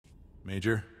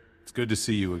Major, it's good to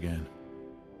see you again.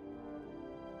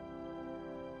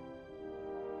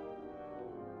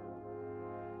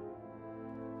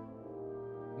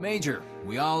 Major,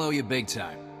 we all owe you big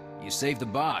time. You saved the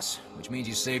boss, which means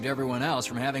you saved everyone else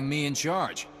from having me in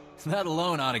charge. That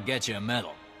alone ought to get you a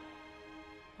medal.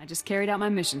 I just carried out my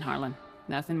mission, Harlan.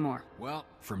 Nothing more. Well,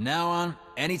 from now on,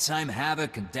 anytime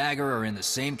Havoc and Dagger are in the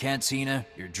same cantina,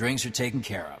 your drinks are taken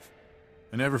care of.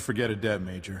 And never forget a debt,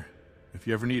 Major. If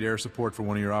you ever need air support for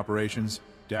one of your operations,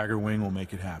 Dagger Wing will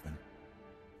make it happen.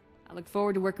 I look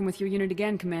forward to working with your unit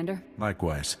again, Commander.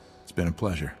 Likewise. It's been a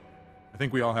pleasure. I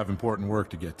think we all have important work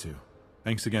to get to.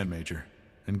 Thanks again, Major.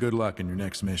 And good luck in your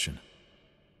next mission.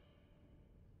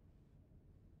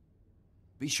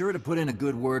 Be sure to put in a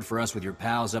good word for us with your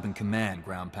pals up in command,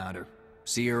 Ground Pounder.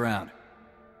 See you around.